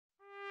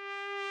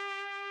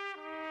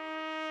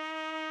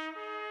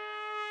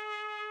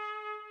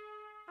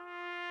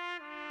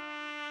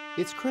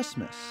It's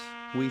Christmas.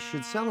 We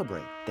should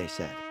celebrate, they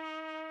said.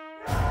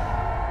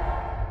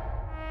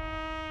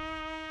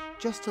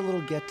 Just a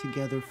little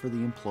get-together for the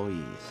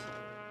employees.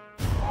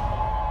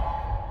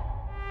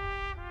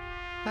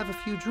 Have a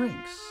few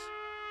drinks.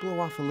 Blow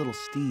off a little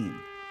steam.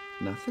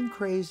 Nothing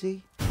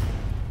crazy.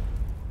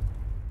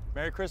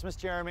 Merry Christmas,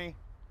 Jeremy.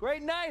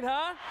 Great night,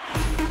 huh?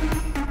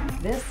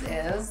 This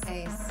is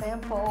a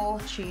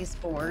sample cheese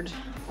board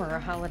for a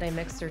holiday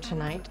mixer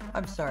tonight.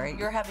 I'm sorry,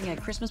 you're having a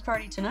Christmas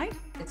party tonight?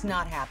 It's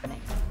not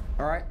happening.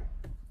 All right,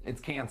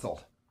 it's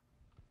canceled.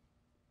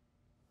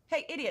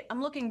 Hey, idiot,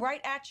 I'm looking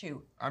right at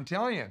you. I'm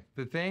telling you,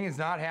 the thing is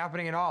not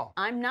happening at all.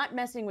 I'm not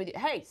messing with you.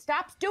 Hey,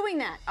 stop doing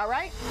that, all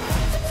right?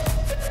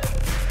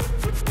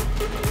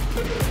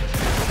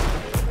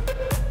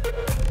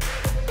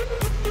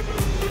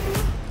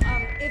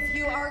 If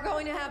you are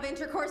going to have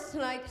intercourse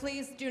tonight,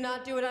 please do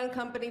not do it on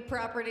company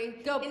property.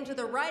 Go into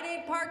the Rite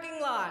Aid parking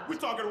lot. We're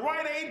talking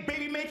Rite Aid,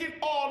 baby making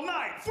all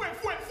night. Fwah,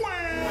 fwah,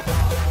 fwah.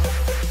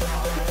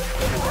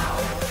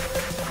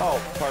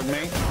 Oh, pardon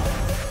me?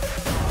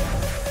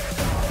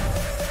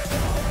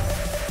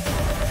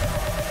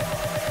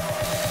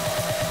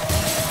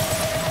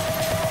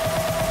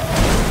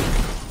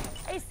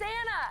 Hey,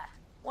 Santa,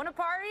 want a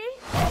party?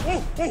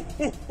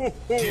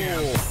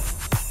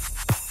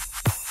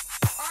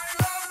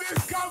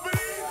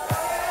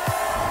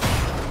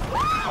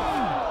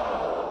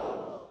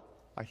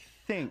 I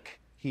think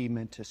he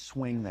meant to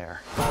swing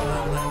there.